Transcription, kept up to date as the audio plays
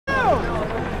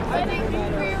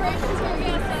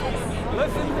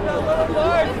Listen to that little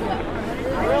voice.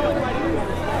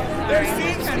 There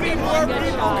seems to be more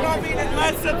people coming and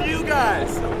less of you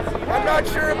guys. I'm not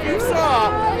sure if you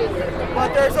saw,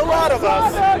 but there's a lot of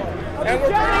us. And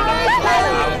we're pretty nice.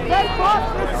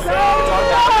 So,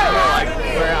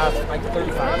 we're like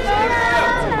 35.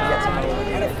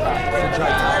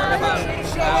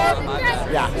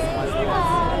 Yeah.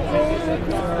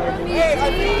 Hey, I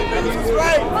think this is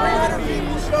right. 300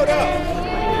 people showed up.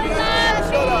 300 people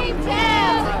showed up.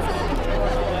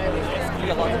 You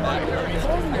got lots of back. I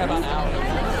got about an hour.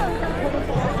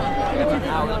 I got about an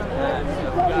hour.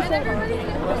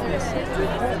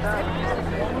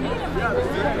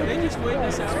 Are they just waiting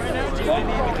us out right now? Do you have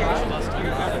any indication?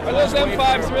 Are those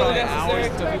M5s really necessary?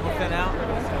 Until people thin out?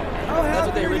 That's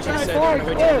what they originally said.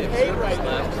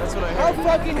 That's what I heard. How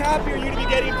fucking happy are you to be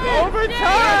getting paid? Overtime!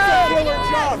 That's a killer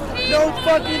job. No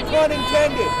fucking pun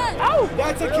intended.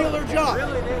 That's a killer job.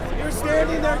 You're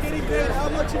standing there getting paid how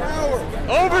much an hour?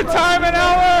 Overtime an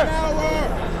hour!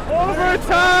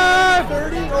 Overtime!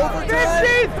 30 overtime?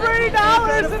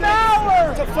 $53 an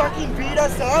hour! To fucking beat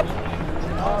us up?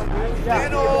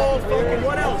 And old fucking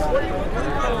what else? What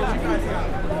problems you guys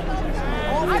have?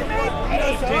 All the beat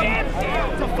us up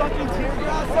to fucking tear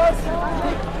gas us?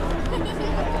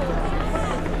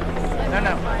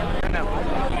 No.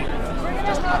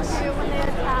 Just us. When they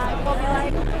attack, we'll be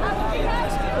like,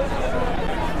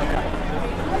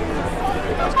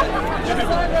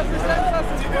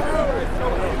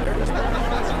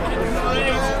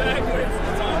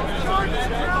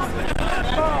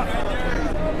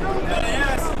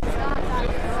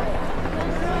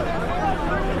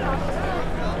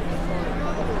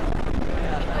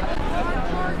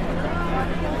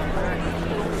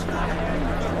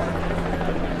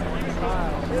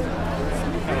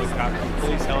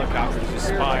 Police helicopters just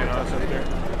spying on us up there.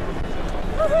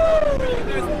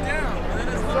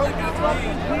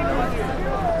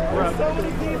 There's so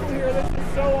many people here. This is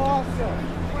so awesome.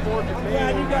 I'm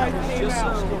glad you guys came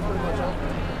out.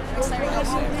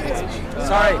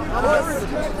 Sorry.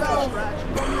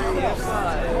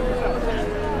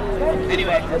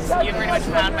 Anyway, you pretty much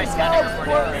found my scouting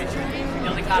report information. The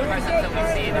only cop cars that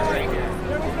we've seen is right here.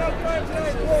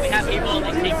 We have people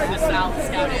that came from the south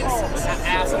scouting,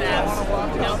 asked them,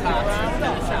 no cops from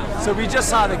the south. So we just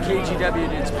saw the KGW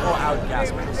dudes pull out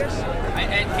gas masks.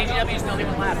 And KGW is the only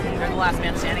one left. They're the last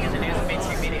man standing in the news and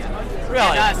mainstream media.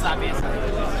 Really? And us, obviously.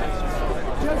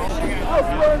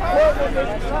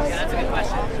 Yeah, that's a good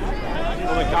question.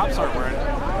 Well, the cops aren't wearing it.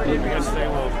 Because they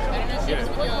will get it.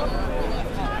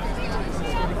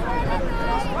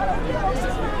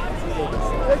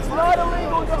 It's not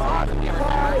illegal to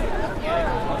occupy.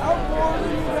 How long are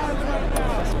you guys right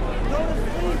now?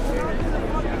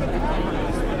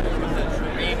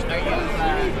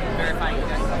 Are you verifying you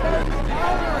guys?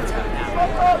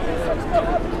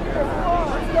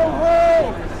 Let's go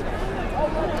home.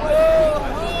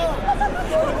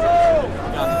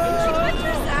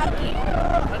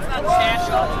 Let's not stand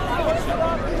up.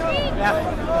 Yeah,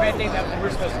 I think that we're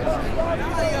supposed to go.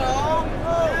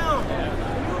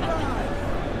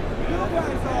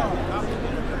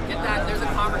 Get that, there's a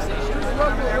conversation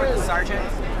over there with the sergeant.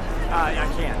 I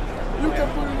can't. You can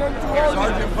put it into all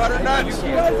Sergeant Butternuts.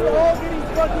 You guys are all getting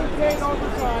fucking paid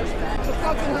overtime to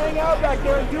fucking hang out back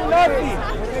there and do nothing.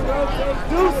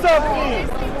 Do something.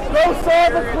 Go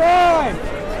solve a crime.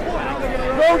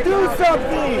 Go do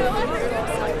something.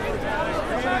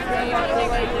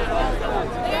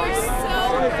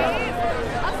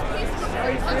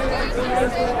 they're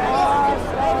so brave.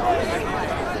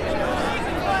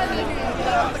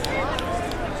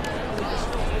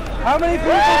 How many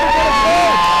people are going to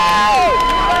take?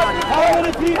 How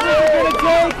many people are going to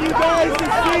take you guys to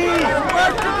see?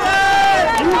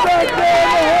 You back there in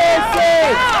the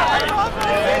horses!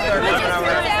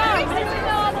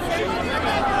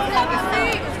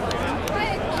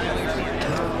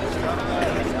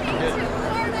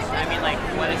 I mean, like,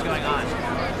 what is going on?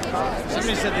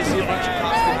 Somebody said they see a bunch of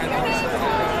cops behind them.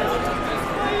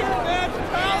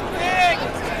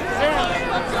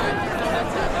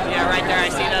 Yeah, right there, I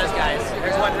see those guys.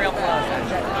 There's one real close.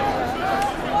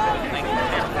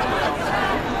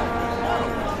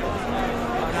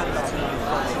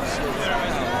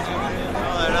 No,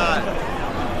 they're not.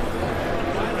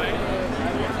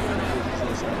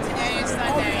 Today is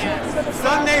Sunday, yes.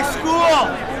 Sunday school!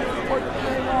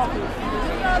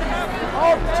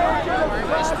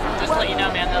 Just to let you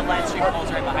know, man, the live stream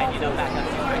pole's right behind you. They'll back up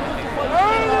to you. Oh,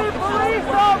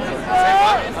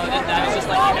 that was just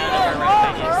letting you know that we're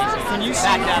right behind you. Can you see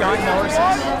Backed up. young horses?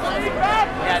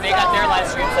 Yeah, they got their live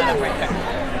stream set up right there.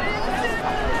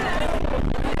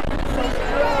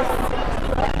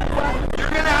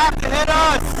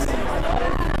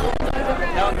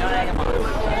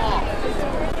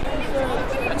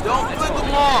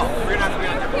 them all.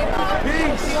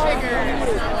 Peace.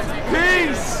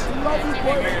 Peace.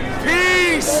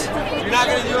 Peace. You're not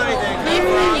going to do anything.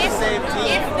 We're on the same team.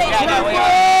 If they Yeah, no, we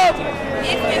are.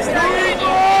 if they start doing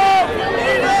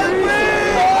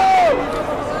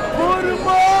Put him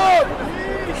up.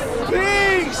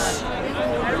 Peace.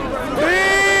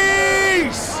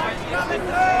 Peace.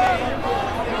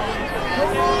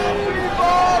 Come on,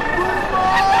 people. Put him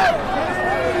up.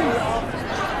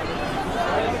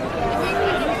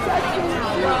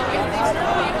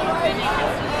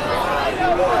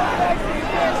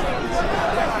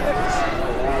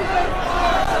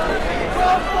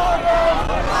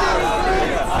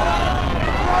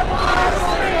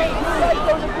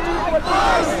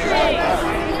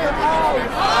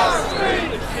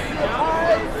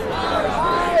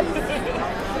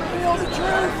 Feel the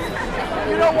truth.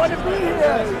 You don't want to be here.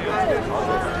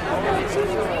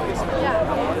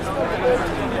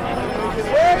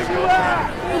 Where are you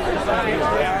at?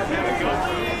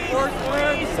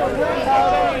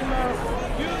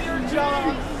 Do your job.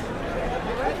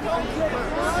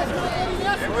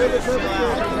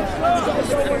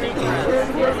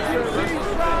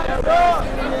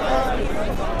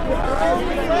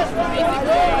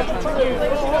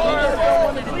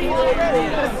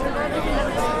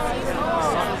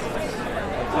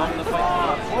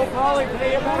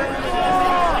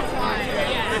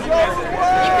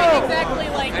 exactly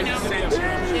like no.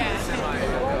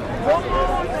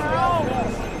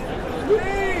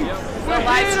 We're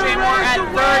live stream. We're at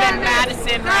 3rd and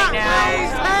Madison right now.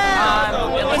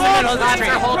 It looks like the cops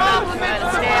are holding up at a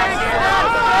stand here.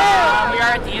 We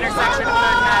are at the intersection of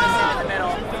 3rd and Madison in the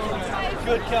middle.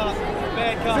 Good cop.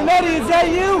 Bad cop. Zanetti, is that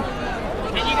you?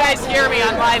 Can you guys hear me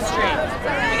on live stream?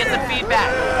 We get some feedback.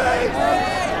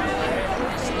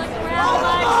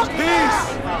 Peace.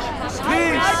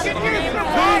 Peace. Peace. Peace.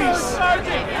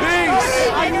 Peace. Peace.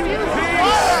 Peace.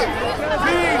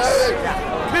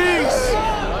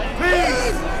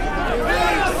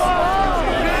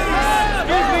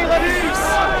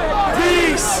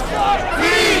 Peace. Peace.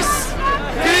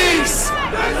 Peace.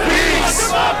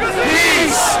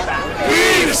 Peace.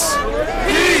 Peace.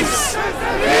 Peace.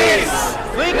 Peace.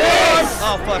 Peace.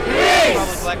 Oh, fuck.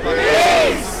 Peace.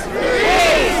 Peace.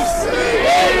 Peace.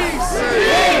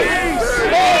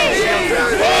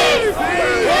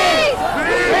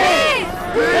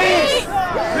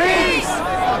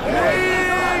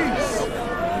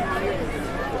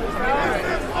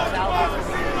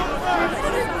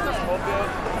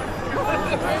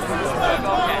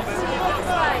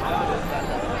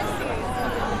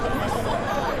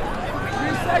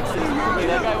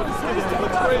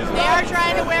 They are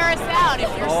trying to wear us out. If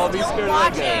you're still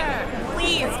watching,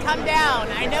 please come down.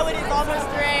 I know it is almost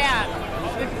 3 a.m.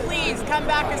 But please come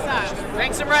back us up.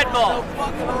 Drink some Red Bull.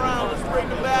 Fucking around. Let's bring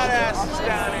the badasses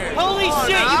down here. Holy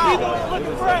shit, you people look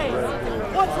afraid.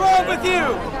 What's wrong with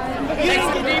you? Take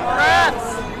some deep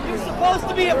breaths. You're supposed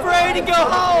to be afraid and go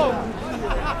home.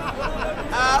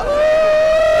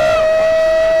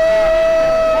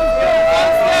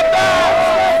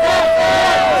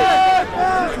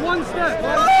 One step.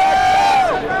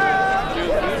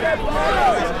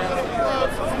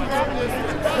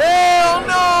 Hell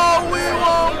no, we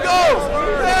won't go.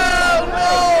 Hell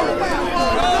no, we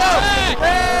won't go.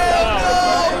 Hell no,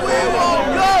 we won't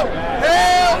go.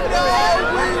 Hell no,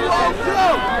 we won't go.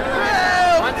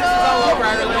 Hell Once this is all over, I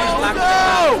really want to talk to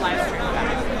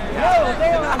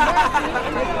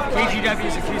KGW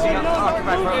is accusing us of talking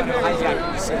about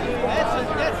hijacking.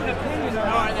 That's an opinion.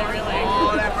 Are they really?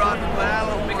 Oh, that brought the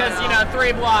battle. Because,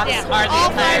 3 blocks are the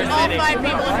entire city. All 5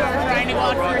 people who are trying to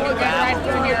walk through who get right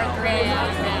through here at 3 a.m.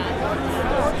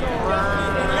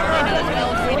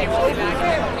 They will be back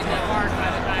in the park by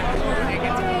the time they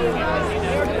get to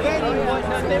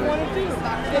What they want to do.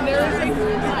 And there is a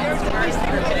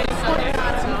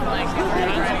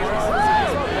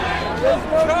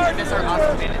This our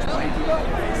awesome vantage point.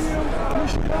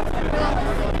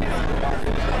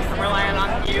 I'm relying on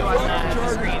you on the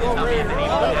screen to tell me if any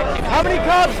activity. How many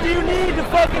cops do you need to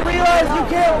fucking realize you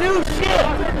can't do shit?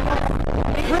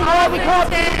 Bring all the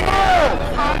cops to the world!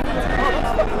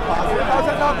 How's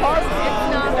that not positive?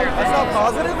 That's not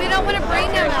positive? We don't want to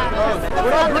bring them at us.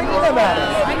 We're not bringing them at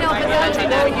us. I know, but that's what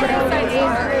you're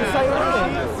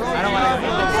I don't want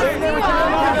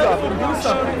to do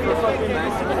something for fucking.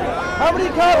 How many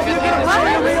cops are you going to bring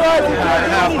to realize you can't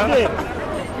do anything?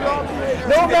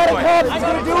 No amount of cops is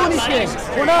going to do anything.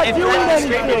 We're not doing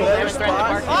anything.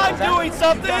 I'm doing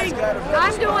something.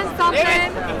 I'm doing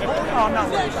something. Oh, no.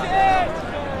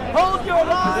 Hold your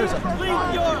line. Leave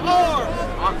your arm.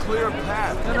 On clear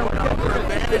path. They're on clear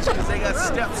advantage because they got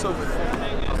steps over there.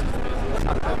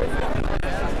 How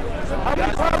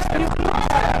many cops do you need?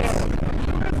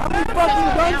 How many fucking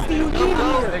guns do you need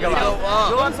here? Go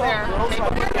up there.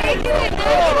 Taking it.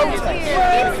 It's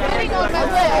sitting on my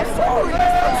list.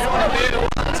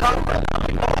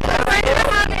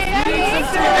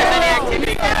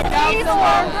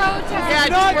 Yeah,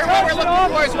 just what we're looking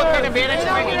for is what kind of vantage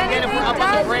point we can get if we're up on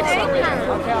the bricks over here.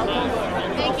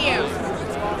 Thank you.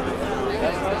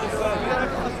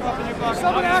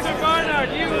 Someone asked Garner,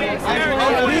 do you need I'm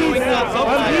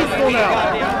peaceful now.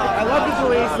 I love the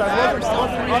police. I love the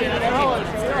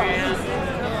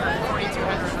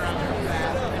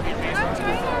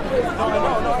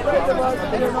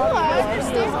I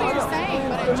understand what you're saying,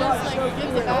 but it just like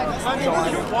gives it back.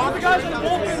 All the guys in the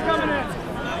bullpen coming in.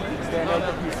 Stand up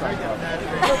for peace sign.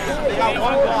 They got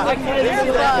one block.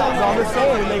 That's all they're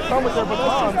saying. They come with their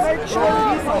batons.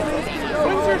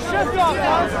 When's your shift off,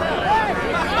 guys?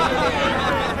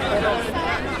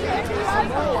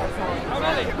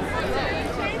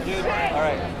 All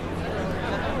right.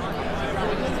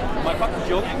 Am I fucking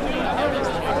joking? Do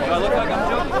I look like I'm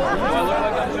joking?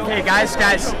 Hey guys.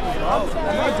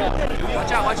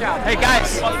 Watch out. Hey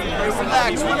guys.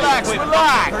 Relax.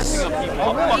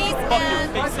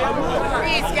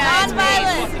 Freeze, guys.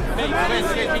 Non-violent.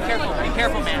 Be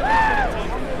careful, man.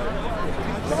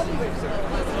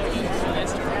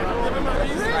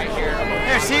 Right here.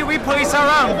 Here, see, we police our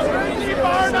own.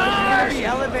 We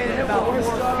elevated about 4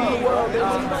 feet.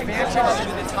 Mansions to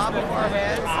the top of our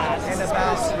heads and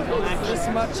about this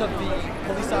much of the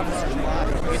police officer's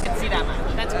body. You can see that,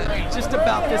 man. That's great. Just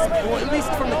about this, or at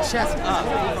least from the chest up.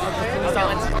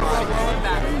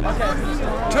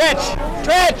 Okay.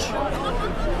 Twitch!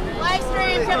 Live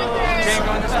stream coming through.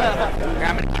 Here,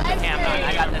 I'm gonna keep the camera on. I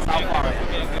got this. I'll follow.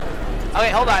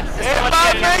 Okay, hold on.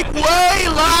 Everybody make way!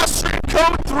 Live stream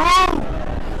coming through!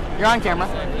 You're on camera.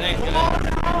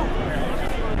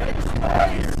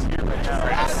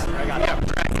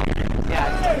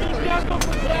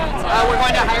 We're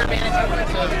going to higher vantage point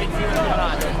so we can see what's going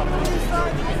on.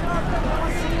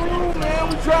 Ooh, man,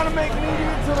 we're trying to make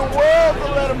media to the world to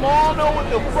let them all know what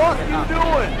the fuck you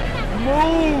doing.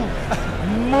 Move.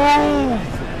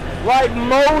 Like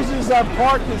Moses I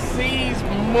part the seas,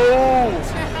 move.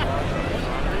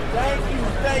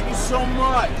 Thank you so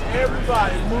much.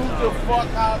 Everybody, move the fuck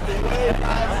out the way.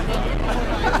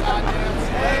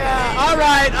 Yeah. All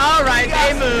right.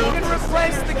 They move. You can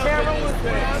replace the camera with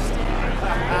this.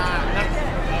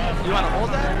 You want to hold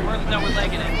that? No, we're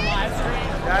legging it.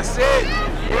 That's it.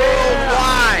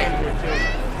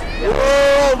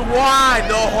 Worldwide.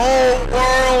 The whole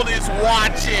world is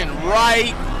watching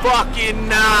right fucking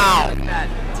now.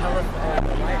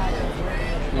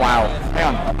 Wow.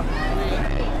 Hang on.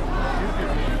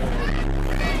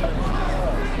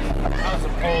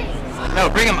 No,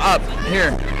 bring him up.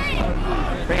 Here.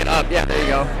 Bring it up. Yeah, there you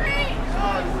go.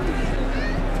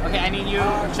 Okay, I need you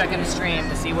checking the stream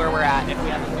to see where we're at. If we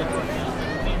have a good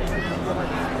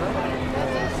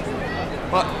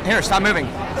Well, here, stop moving.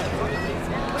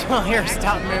 Oh, here,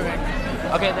 stop moving.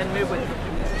 Okay, then move with me.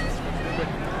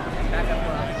 Back up.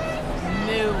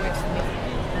 Move with me.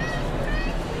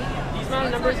 These amount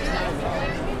of numbers is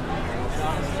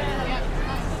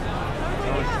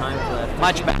Time left.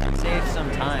 Much better. Save some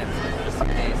time. Just in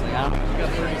case. Like, I don't,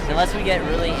 unless we get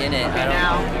really in it. Okay, I don't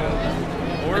now.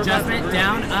 know. Adjustment,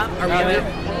 down, up, are we good?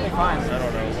 Fine. I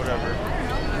don't know, whatever.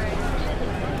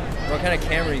 What kind of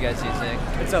camera are you guys using?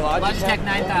 It's a Logitech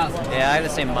 9000. Yeah, I have the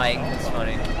same mic. It's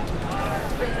funny.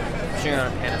 I'm sure you're on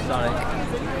a Panasonic.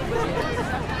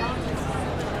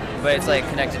 But it's like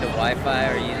connected to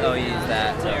Wi-Fi, or you use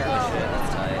that. Oh, shit,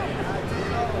 that's tight.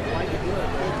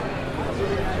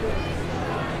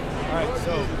 Alright,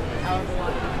 so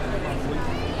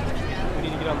we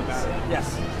need to get on the back. Yes.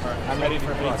 Alright, I'm ready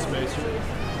for hate spacer.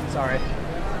 Sorry.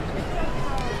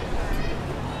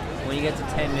 When you get to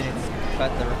 10 minutes,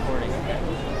 cut the recording.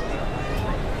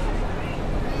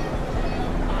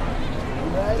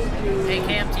 Hey,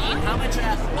 Cam T, how much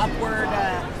upward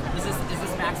is this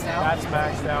maxed out? That's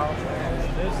maxed out.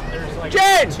 There's like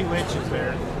Jen! 2 inches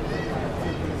there.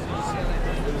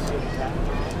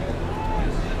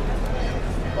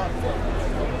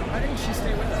 Why didn't she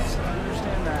stay with us? I don't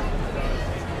understand that.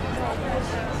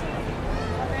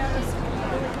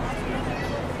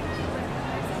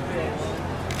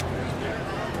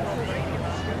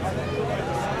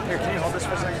 Here, can you hold this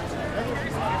for a second?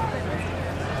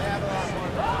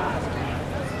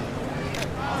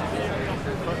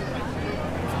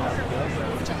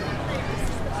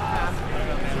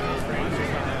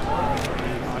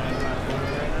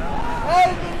 Hey,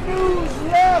 the news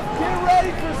left. Get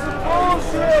ready for some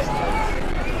bullshit.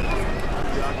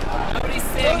 Nobody's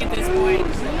saying at this point.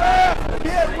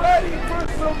 ready for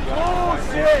some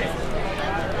bullshit.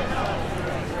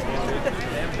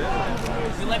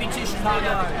 We love you too, Chicago.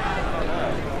 All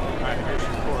right, here's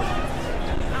your score.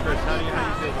 Chris, how do you feel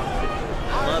about this?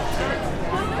 Love tits.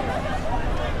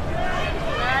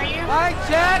 Where are you? Hi,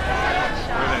 Jack.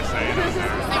 What are they saying out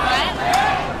there? Say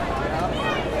what?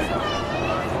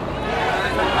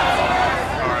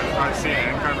 Are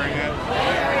CNN covering it?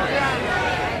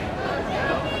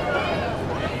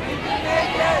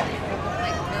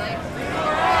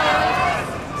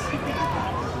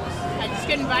 I just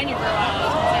couldn't find you for a while.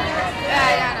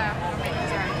 Yeah, no.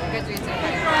 Sorry. Good reason. It's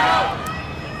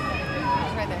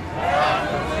right there.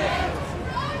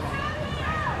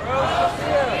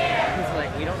 He's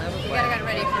like, we don't have a We plan. gotta get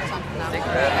ready for something now. Stick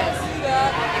Because around.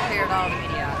 they cleared all the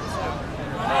media out, so.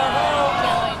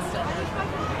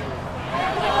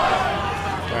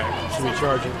 All right, should we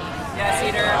charge it? Yeah,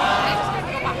 Cedar.